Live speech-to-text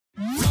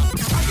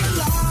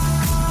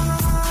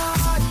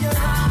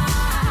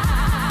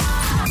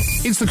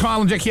It's the Kyle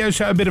and Jackie O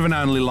Show, a bit of an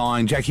only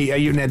lying. Jackie,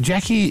 now,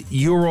 Jackie,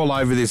 you're all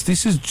over this.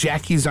 This is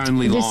Jackie's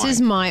only lying. This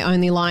is my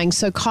only lying.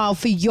 So, Kyle,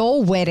 for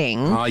your wedding,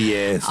 oh,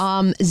 yes.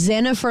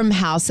 Zena from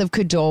House of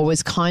Cador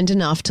was kind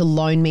enough to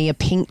loan me a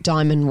pink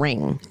diamond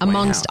ring,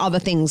 amongst other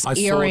things,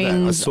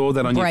 earrings, I saw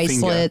that on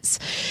bracelets.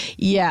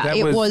 Your finger.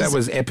 Yeah, that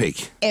was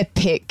epic.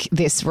 Epic,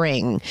 this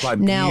ring. Like,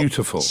 now,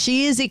 beautiful.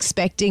 She is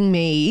expecting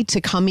me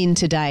to come in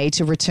today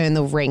to return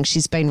the ring.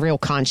 She's been real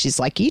kind. She's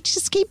like, you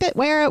just keep it,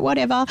 wear it,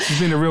 whatever. She's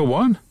been a real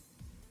one?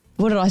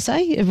 What did I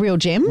say? A real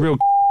gem? Real.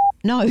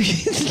 No,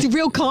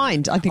 real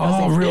kind, I think I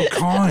said. Oh, real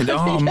kind.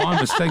 Oh,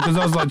 my mistake, because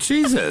I was like,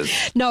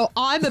 Jesus. No,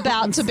 I'm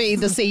about to be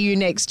the see you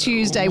next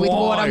Tuesday with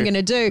what I'm going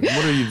to do.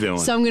 What are you doing?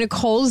 So I'm going to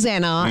call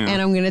Zena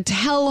and I'm going to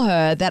tell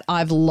her that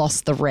I've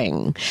lost the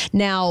ring.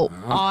 Now,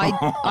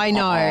 I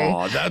know.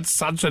 Oh, that's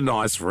such a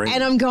nice ring.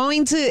 And I'm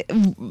going to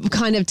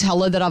kind of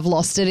tell her that I've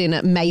lost it in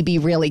a maybe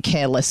really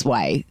careless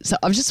way. So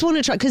I just want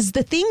to try, because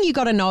the thing you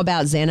got to know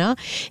about Zena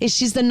is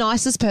she's the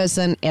nicest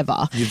person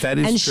ever. Yeah, that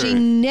is and true. She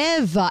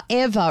never,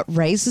 ever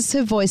raises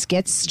her voice,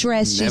 gets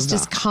stressed. Never. She's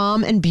just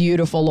calm and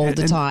beautiful all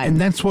the time.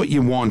 And that's what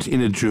you want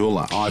in a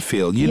jeweler, I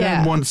feel. You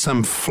don't want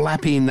some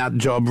flappy nut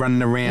job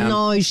running around.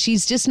 No,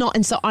 she's just not.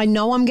 And so I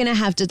know I'm going to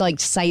have to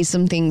say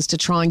some things to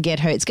try and get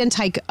her. It's going to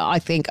take, I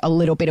think, a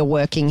little bit of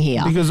working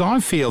here. Because I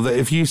feel that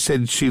if you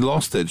said she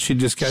lost it, she'd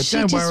just go,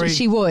 don't worry.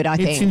 She would, I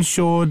think. It's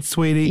insured,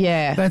 sweetie.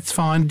 Yeah. That's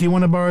fine. Do you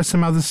want to borrow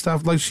some other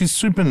stuff? Like, she's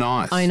super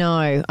nice. I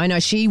know.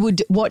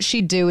 What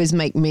she'd do is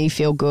make me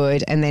feel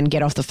good and then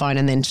get off the phone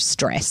and then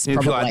stress,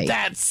 You'd probably. be like,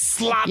 that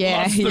slut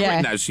lost the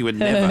ring. No, she would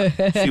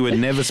never. She would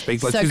never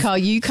speak like so, Carl,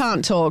 you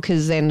can't talk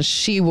because then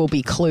she will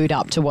be clued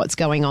up to what's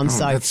going on.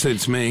 So that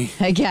suits me.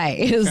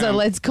 Okay, so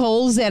let's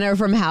call Zena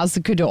from House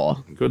of Cador.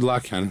 Good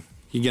luck, hon.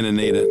 You're going to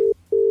need it.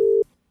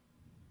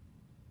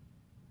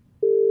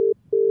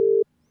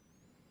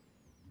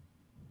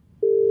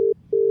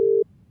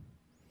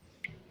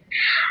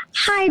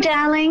 Hi,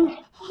 darling.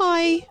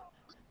 Hi.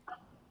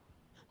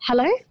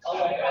 Hello?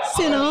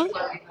 Zena.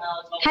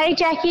 Hey,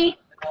 Jackie.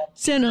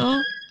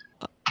 Zena.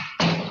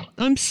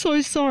 I'm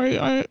so sorry.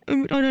 I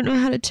don't know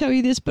how to tell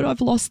you this, but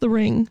I've lost the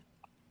ring.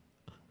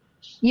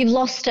 You've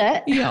lost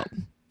it? Yeah,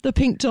 the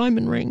pink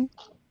diamond ring.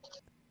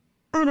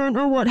 I don't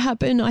know what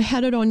happened. I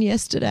had it on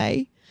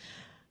yesterday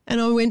and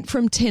I went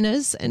from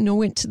tennis and I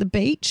went to the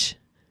beach.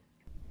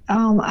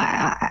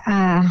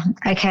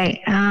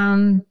 Okay.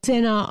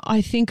 Zena,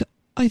 I think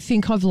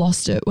I've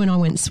lost it when I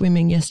went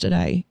swimming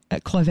yesterday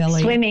at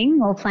Clovelly.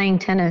 Swimming or playing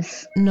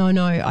tennis? No,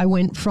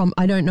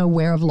 I don't know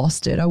where I've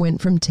lost it. I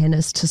went from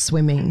tennis to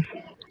swimming.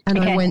 And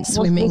I went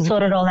swimming. We'll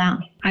sort it all out.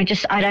 I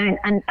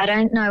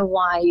don't know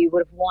why you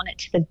would have worn it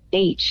to the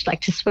beach, like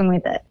to swim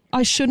with it.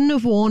 I shouldn't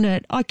have worn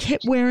it. I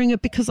kept wearing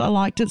it because I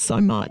liked it so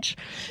much.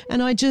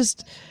 And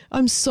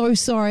I'm so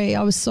sorry.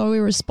 I was so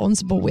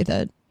irresponsible with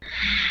it.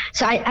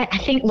 So I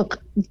think, look,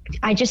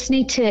 I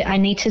need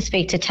to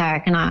speak to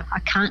Tarek, and I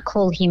can't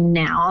call him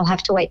now. I'll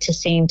have to wait to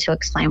see him to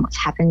explain what's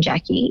happened,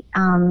 Jackie.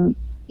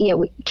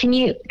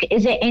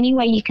 Is there any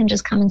way you can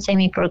just come and see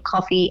me for a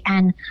coffee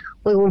and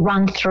we will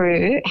run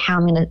through how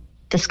I'm going to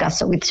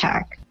discuss it with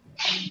Tarek?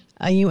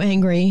 Are you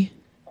angry?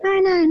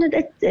 No,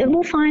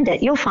 we'll find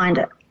it. You'll find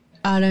it.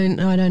 I don't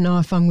know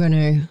if I'm going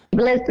to.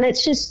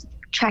 Let's just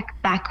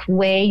track back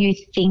where you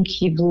think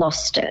you've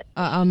lost it.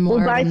 We'll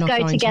both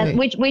go together.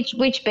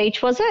 Which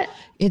beach was it?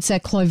 It's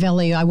at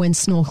Clovelly. I went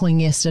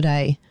snorkeling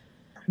yesterday.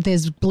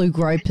 There's blue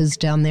gropers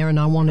down there and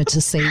I wanted to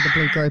see the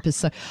blue gropers.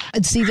 So,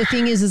 see, the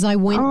thing is I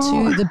went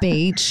to the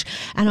beach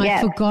and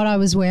I forgot I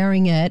was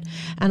wearing it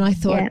and I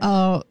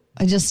thought,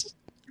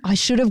 I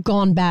should have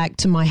gone back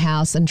to my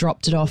house and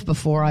dropped it off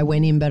before I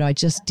went in, but I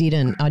just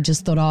didn't. I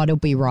just thought, it'll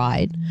be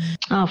right.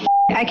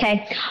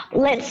 Okay.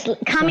 Let's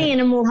come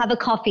in and we'll have a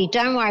coffee.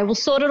 Don't worry. We'll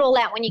sort it all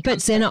out when you come.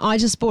 But, Zena, I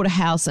just bought a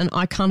house and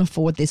I can't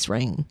afford this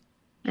ring.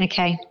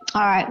 Okay.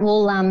 All right.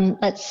 Well,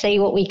 let's see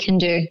what we can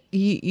do.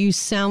 You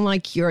sound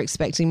like you're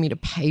expecting me to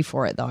pay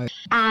for it, though.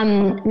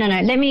 No.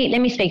 Let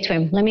me speak to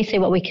him. Let me see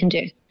what we can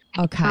do.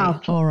 Okay.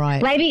 All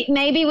right.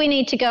 Maybe we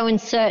need to go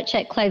and search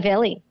at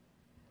Clovelly.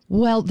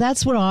 Well,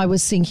 that's what I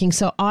was thinking.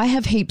 So I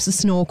have heaps of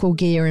snorkel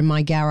gear in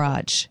my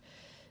garage.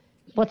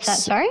 What's that,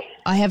 sorry?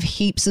 I have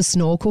heaps of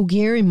snorkel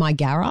gear in my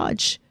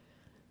garage.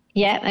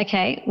 Yeah,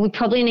 okay. We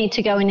probably need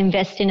to go and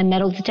invest in a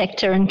metal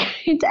detector and go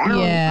down.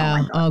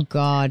 Yeah. Oh,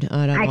 God.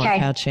 I don't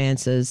like our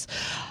chances.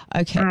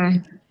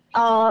 Okay.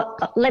 I'll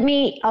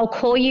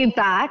call you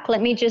back.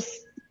 Let me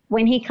just,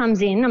 when he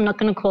comes in, I'm not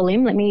going to call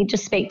him. Let me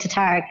just speak to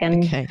Tarek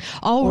and okay.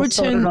 I'll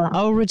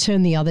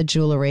return the other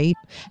jewellery.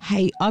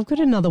 Hey, I've got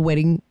another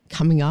wedding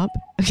coming up.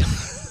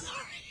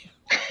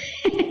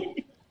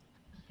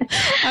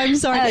 I'm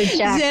sorry. Oh,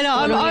 Jack, Zena,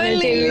 I'm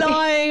only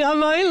lying.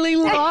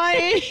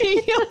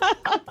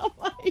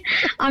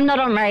 I'm not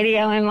on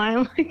radio, am I?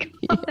 Oh, my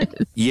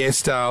God.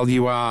 Yes, Dale,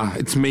 you are.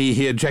 It's me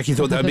here. Jackie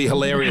thought that'd be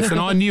hilarious, and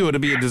I knew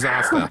it'd be a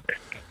disaster.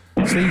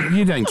 See,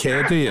 you don't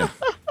care, do you?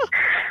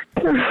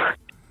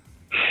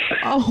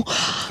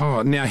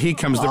 Oh, now here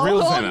comes the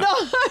real Zena. No.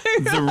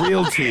 The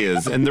real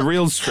tears and the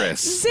real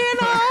stress. Zena!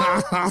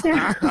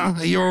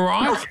 Are you all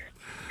right?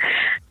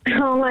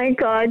 Oh, my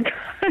God.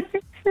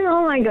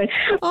 Oh, my God.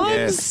 I'm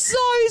Yes. so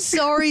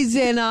sorry,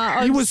 Zena.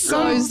 I'm You were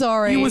so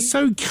sorry. You were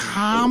so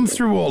calm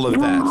through all of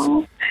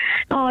that.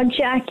 Oh,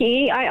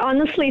 Jackie, I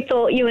honestly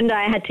thought you and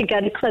I had to go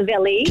to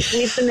Clavelli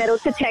with the metal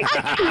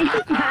detector. Can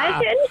you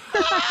imagine?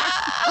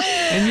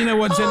 And you know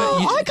what, Zena?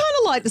 Oh, I kind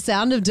of like the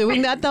sound of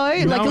doing that,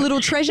 though, like a little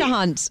treasure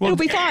hunt. It'll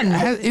be fun.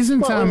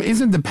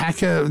 Isn't the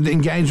Packer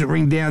engagement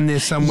ring down there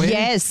somewhere?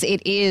 Yes,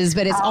 it is,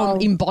 but it's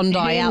in Bondi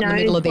out in the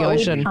middle of the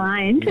ocean.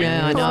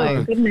 Yeah, I know.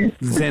 Oh, goodness.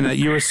 Zena,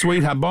 you're a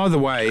sweetheart. By the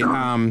way,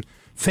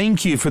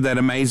 thank you for that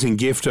amazing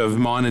gift of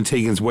mine and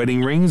Tegan's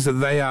wedding rings. I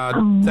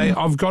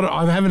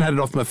haven't had it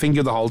off my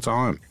finger the whole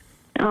time.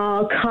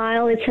 Oh,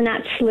 Kyle, it's an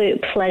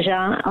absolute pleasure,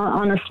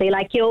 honestly.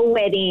 Like, your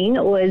wedding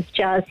was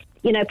just,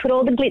 put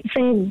all the glitz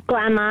and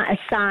glamour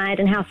aside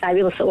and how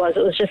fabulous it was.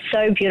 It was just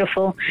so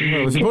beautiful.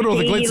 Well, if you put all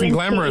the glitz and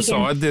glamour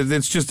aside,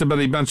 it's just a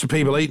bunch of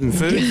people eating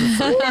food. No,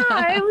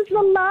 it was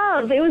the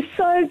love. It was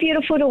so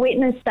beautiful to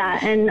witness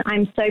that, and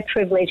I'm so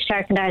privileged.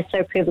 Tarek and I are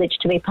so privileged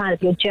to be part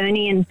of your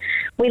journey, and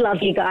we love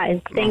you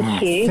guys.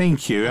 Thank you.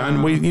 Thank you.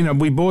 And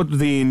we bought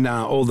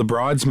all the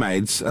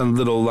bridesmaids a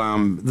little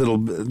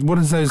what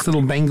is those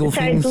little bangle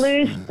things?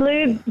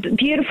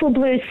 Beautiful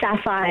blue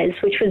sapphires,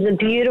 which was a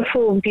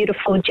beautiful,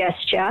 beautiful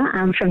gesture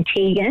from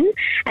Tegan,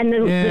 and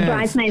the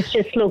bridesmaids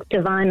just looked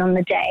divine on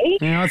the day.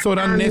 Yeah, I thought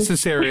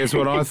unnecessary is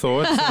what I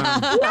thought.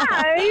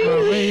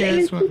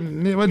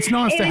 It's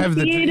nice to have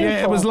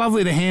it was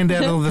lovely to hand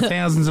out all the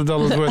thousands of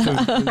dollars worth of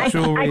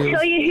jewelry.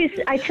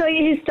 I tell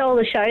you who stole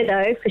the show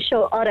though, for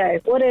sure, Otto.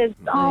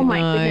 Oh my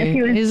goodness,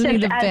 he was Isn't he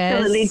just the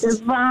absolutely best?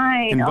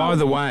 divine. And by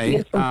the so way,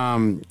 beautiful.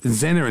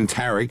 Zena and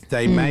Tarek,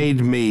 they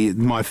made me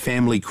my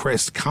family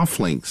crest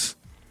cufflinks,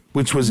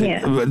 which was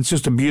it's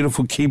just a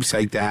beautiful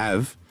keepsake to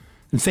have.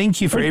 And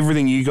thank you for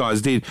everything you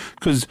guys did,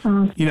 because,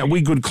 we're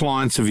good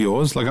clients of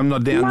yours. Like, I'm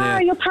not down there. No,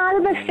 you're part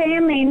of the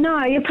family.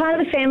 No, you're part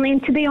of the family.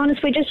 And to be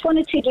honest, we just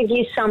wanted to give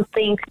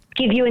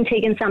you and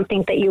Tegan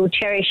something that you will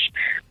cherish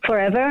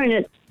forever. And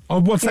it's,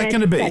 what's that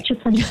going to be?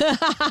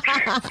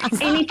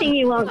 Anything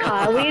you want,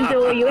 Kyle. We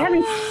adore you.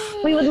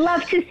 We would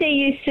love to see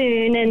you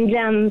soon. And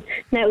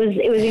it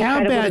was How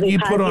incredible about to be you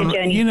part put of on,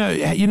 your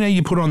journey.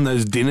 you put on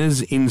those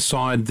dinners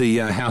inside the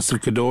House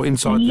of Cador,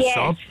 inside the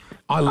shop?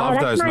 I love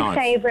those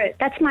nights.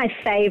 That's my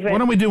favourite. Why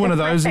don't we do one of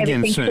That's those my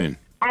again favourite thing. soon?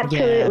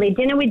 Absolutely. Yeah.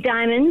 Dinner with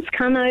Diamonds.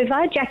 Come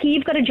over. Jackie,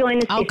 you've got to join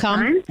us I'll this come.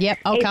 time. Yep,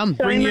 I'll It's come.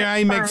 so Bring your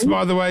much Amex, fun.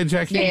 by the way,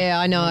 Jackie. Yeah,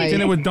 I know.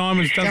 Dinner with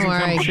diamonds doesn't Don't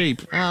worry. come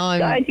cheap.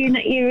 God,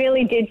 you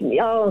really did.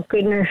 Oh,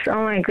 goodness.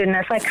 Oh, my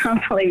goodness. I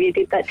can't believe you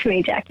did that to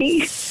me,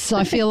 Jackie. So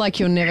I feel like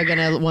you're never going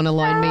to want to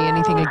loan me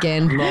anything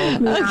again. No,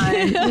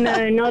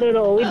 not at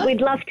all.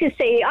 We'd love to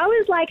see you. I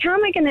was like, how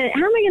am I going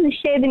to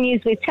share the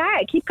news with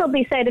Tarek? He'd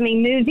probably say to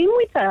me, move in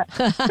with her.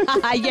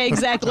 Yeah,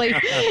 exactly.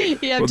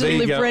 You have to there you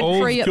live go.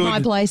 rent-free at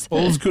my place.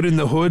 All's good in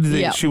the hood.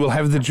 Yep. She will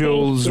have the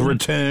jewels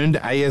returned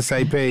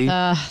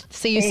ASAP.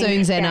 See you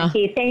soon, Zena.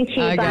 Thank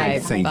you. Okay. Bye.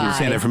 Thank you, Bye.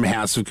 Zena from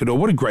House of Cador.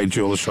 What a great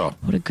jeweller shop.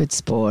 What a good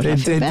sport. I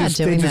feel bad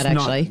doing that,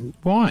 actually.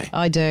 Why?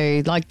 I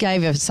do. Like,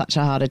 gave her such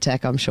a heart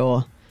attack, I'm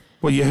sure.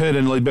 Well, you heard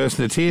her nearly burst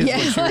into tears Yeah,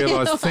 when she I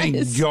realised, thank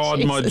realised,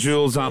 God my Jesus.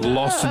 jewels aren't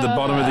lost at the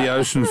bottom of the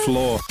ocean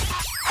floor.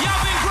 Y'all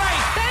been great.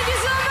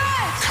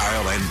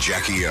 Kyle and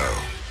Jackie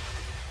O.